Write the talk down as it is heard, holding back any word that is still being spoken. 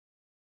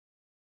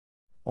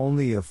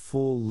Only a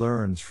fool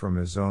learns from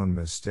his own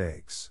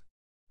mistakes.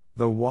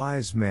 The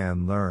wise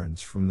man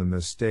learns from the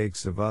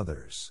mistakes of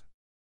others.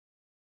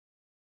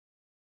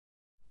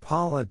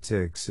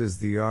 Politics is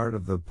the art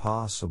of the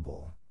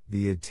possible,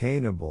 the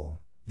attainable,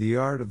 the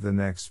art of the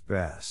next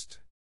best.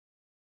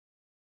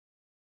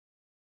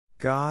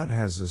 God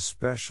has a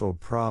special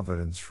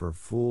providence for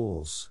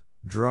fools,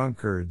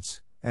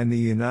 drunkards, and the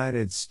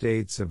United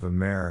States of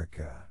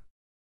America.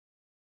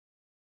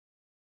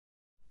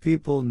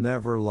 People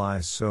never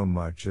lie so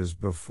much as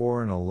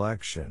before an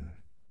election,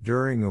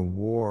 during a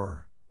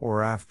war,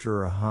 or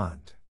after a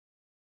hunt.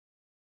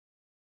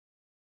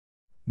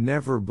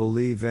 Never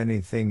believe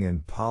anything in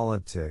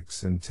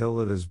politics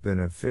until it has been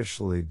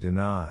officially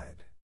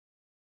denied.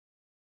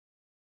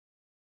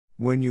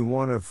 When you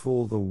want to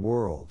fool the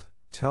world,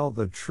 tell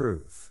the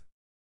truth.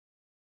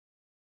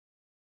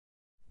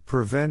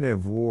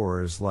 Preventive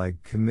war is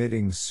like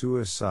committing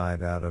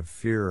suicide out of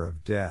fear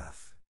of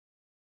death.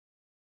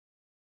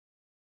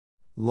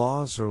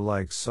 Laws are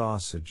like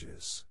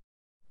sausages.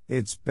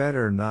 It's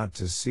better not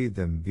to see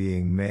them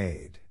being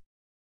made.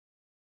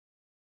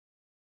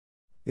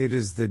 It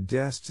is the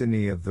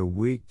destiny of the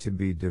weak to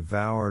be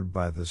devoured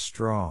by the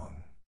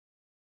strong.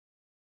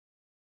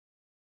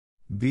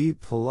 Be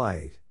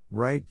polite,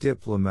 write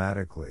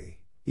diplomatically.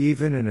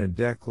 Even in a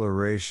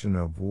declaration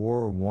of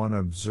war, one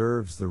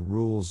observes the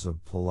rules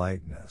of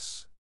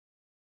politeness.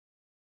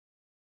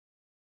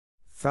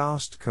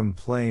 Faust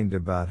complained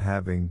about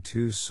having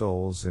two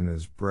souls in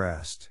his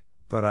breast,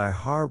 but I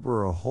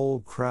harbor a whole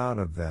crowd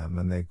of them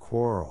and they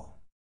quarrel.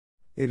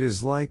 It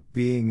is like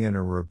being in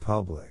a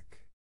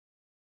republic.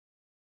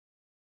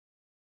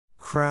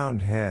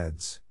 Crowned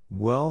heads,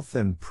 wealth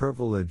and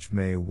privilege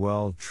may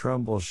well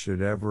tremble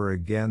should ever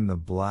again the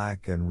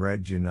black and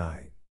red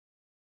unite.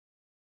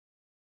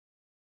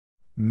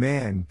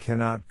 Man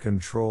cannot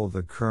control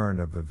the current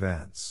of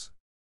events.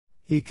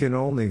 He can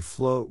only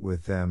float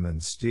with them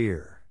and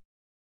steer.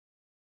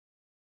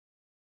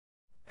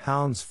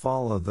 Hounds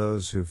follow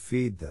those who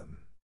feed them.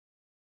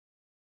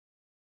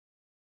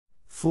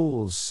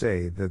 Fools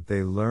say that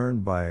they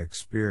learn by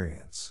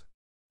experience.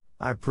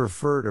 I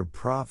prefer to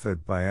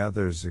profit by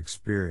others'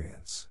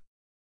 experience.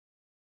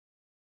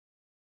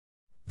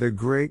 The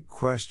great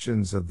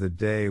questions of the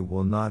day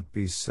will not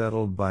be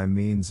settled by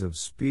means of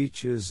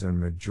speeches and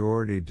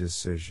majority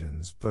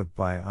decisions but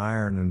by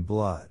iron and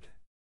blood.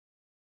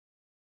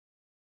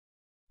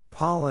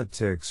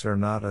 Politics are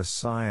not a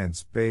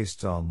science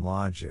based on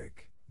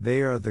logic,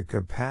 they are the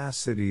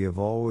capacity of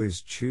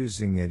always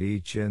choosing at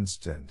each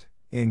instant,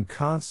 in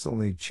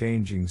constantly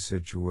changing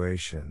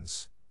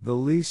situations, the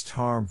least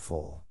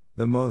harmful,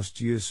 the most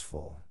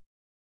useful.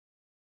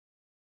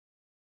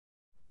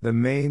 The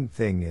main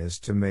thing is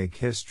to make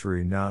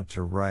history, not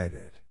to write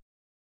it.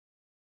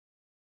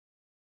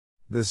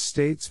 The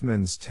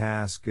statesman's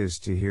task is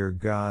to hear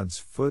God's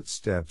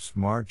footsteps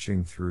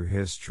marching through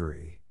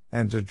history,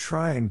 and to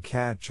try and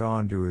catch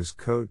on to his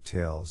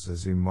coattails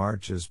as he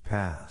marches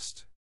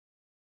past.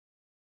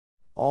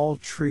 All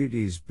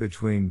treaties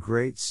between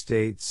great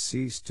states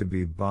cease to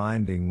be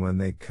binding when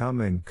they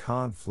come in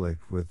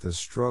conflict with the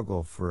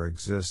struggle for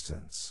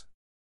existence.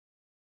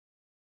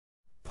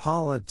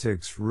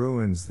 Politics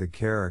ruins the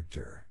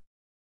character.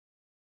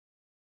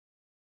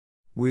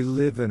 We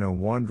live in a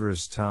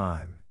wondrous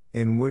time,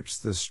 in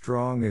which the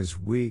strong is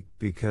weak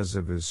because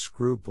of his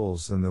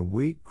scruples and the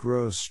weak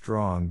grows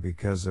strong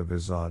because of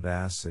his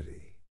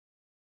audacity.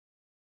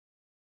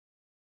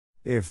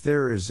 If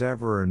there is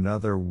ever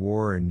another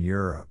war in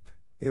Europe,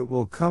 it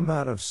will come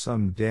out of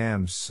some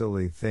damn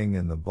silly thing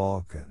in the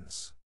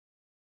Balkans.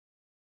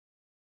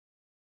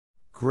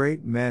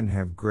 Great men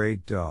have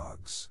great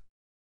dogs.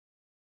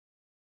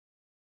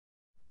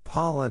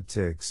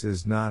 Politics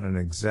is not an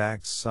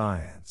exact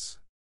science.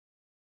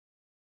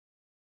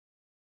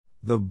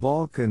 The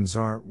Balkans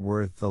aren't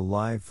worth the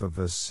life of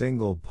a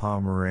single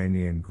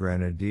Pomeranian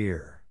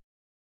grenadier.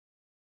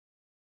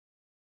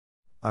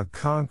 A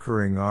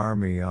conquering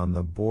army on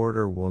the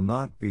border will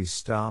not be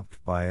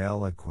stopped by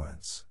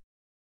eloquence.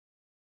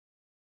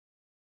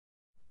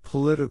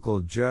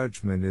 Political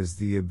judgment is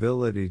the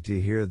ability to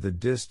hear the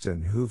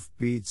distant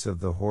hoofbeats of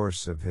the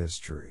horse of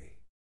history.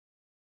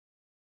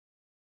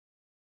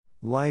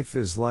 Life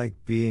is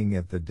like being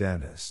at the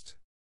dentist.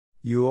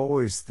 You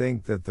always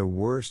think that the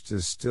worst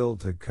is still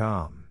to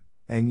come,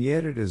 and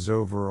yet it is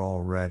over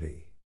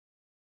already.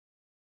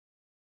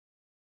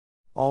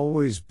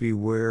 Always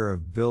beware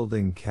of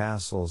building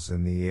castles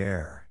in the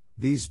air.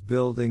 These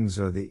buildings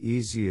are the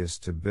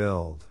easiest to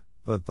build,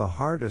 but the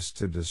hardest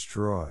to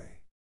destroy.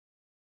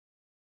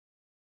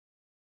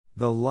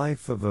 The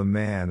life of a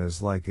man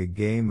is like a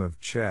game of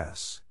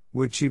chess,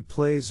 which he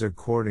plays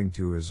according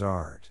to his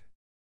art.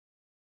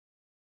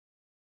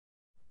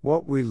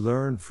 What we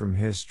learn from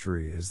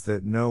history is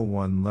that no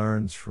one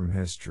learns from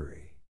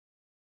history.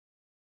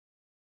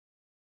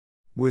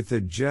 With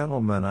a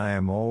gentleman I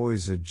am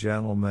always a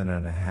gentleman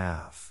and a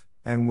half,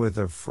 and with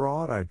a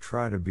fraud I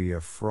try to be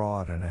a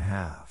fraud and a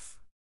half.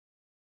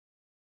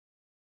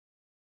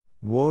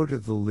 Woe to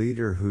the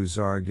leader whose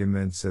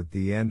arguments at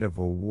the end of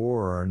a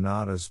war are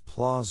not as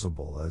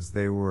plausible as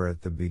they were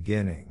at the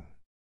beginning.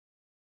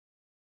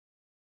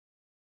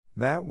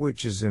 That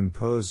which is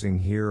imposing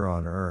here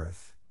on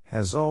earth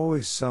has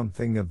always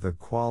something of the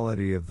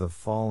quality of the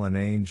fallen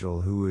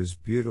angel who is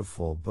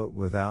beautiful but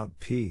without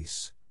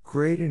peace,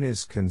 great in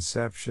his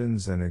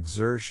conceptions and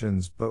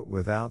exertions but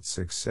without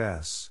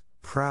success,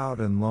 proud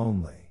and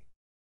lonely.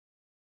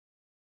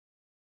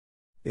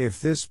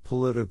 If this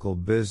political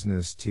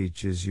business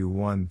teaches you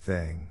one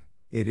thing,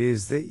 it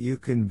is that you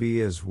can be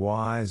as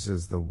wise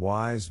as the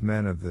wise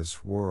men of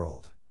this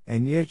world,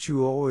 and yet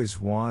you always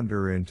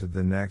wander into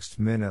the next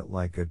minute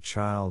like a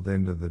child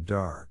into the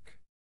dark.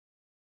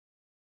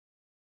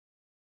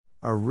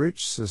 A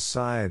rich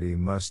society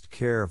must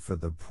care for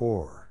the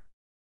poor.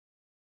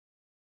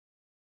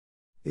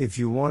 If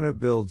you want to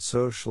build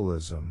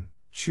socialism,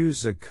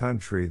 choose a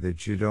country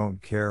that you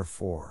don't care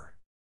for.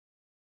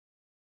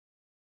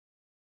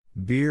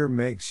 Beer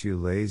makes you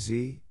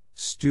lazy,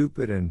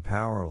 stupid and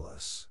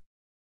powerless.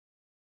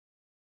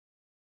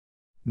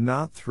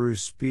 Not through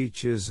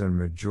speeches and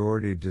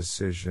majority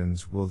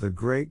decisions will the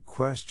great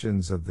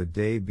questions of the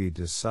day be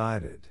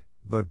decided,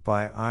 but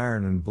by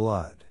iron and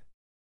blood.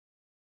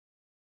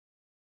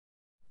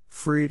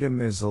 Freedom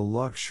is a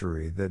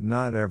luxury that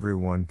not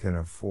everyone can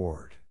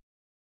afford.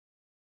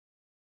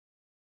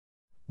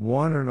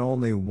 One and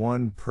only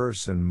one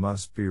person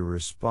must be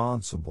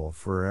responsible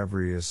for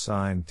every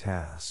assigned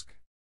task.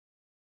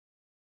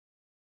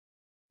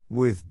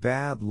 With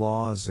bad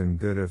laws and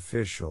good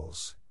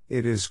officials,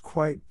 it is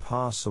quite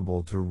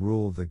possible to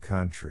rule the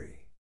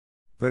country.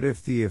 But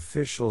if the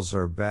officials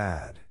are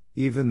bad,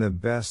 even the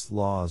best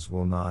laws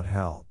will not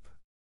help.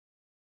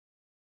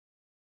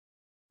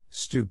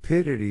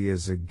 Stupidity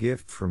is a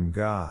gift from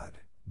God,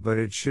 but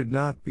it should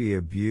not be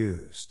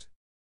abused.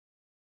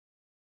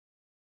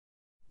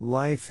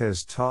 Life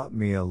has taught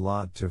me a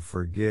lot to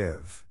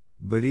forgive,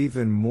 but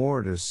even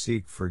more to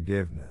seek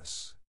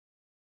forgiveness.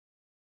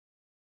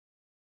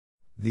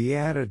 The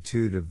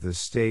attitude of the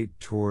state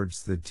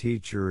towards the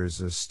teacher is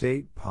a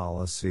state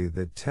policy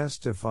that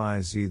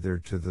testifies either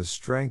to the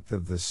strength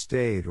of the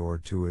state or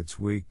to its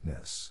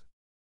weakness.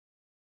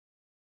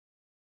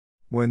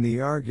 When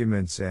the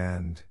arguments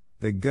end,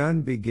 the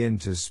gun begin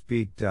to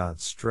speak.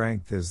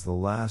 Strength is the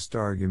last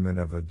argument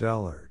of a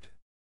dullard.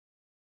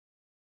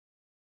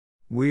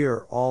 We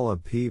are all a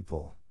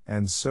people,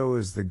 and so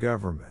is the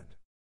government.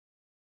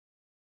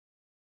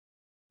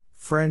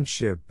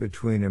 Friendship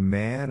between a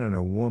man and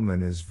a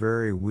woman is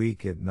very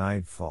weak at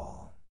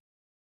nightfall.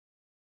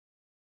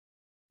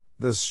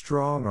 The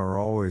strong are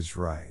always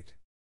right.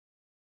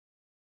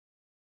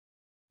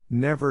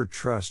 Never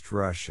trust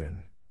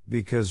Russian,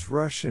 because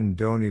Russian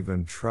don't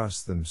even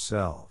trust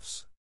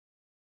themselves.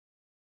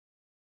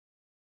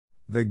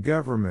 The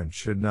government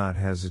should not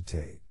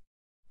hesitate.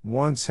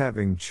 Once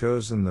having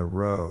chosen the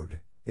road,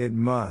 it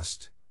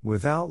must,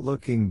 without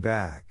looking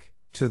back,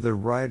 to the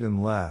right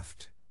and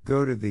left,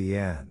 go to the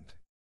end.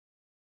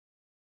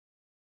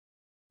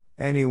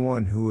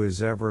 Anyone who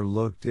has ever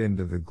looked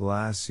into the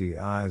glassy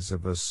eyes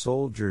of a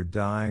soldier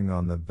dying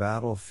on the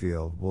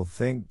battlefield will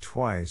think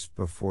twice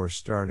before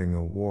starting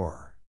a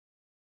war.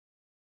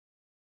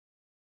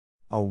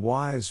 A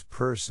wise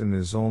person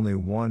is only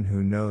one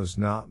who knows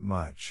not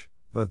much,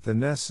 but the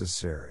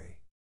necessary.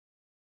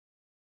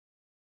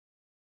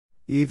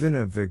 Even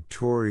a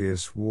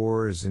victorious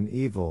war is an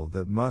evil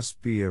that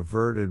must be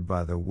averted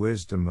by the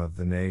wisdom of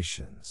the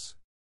nations.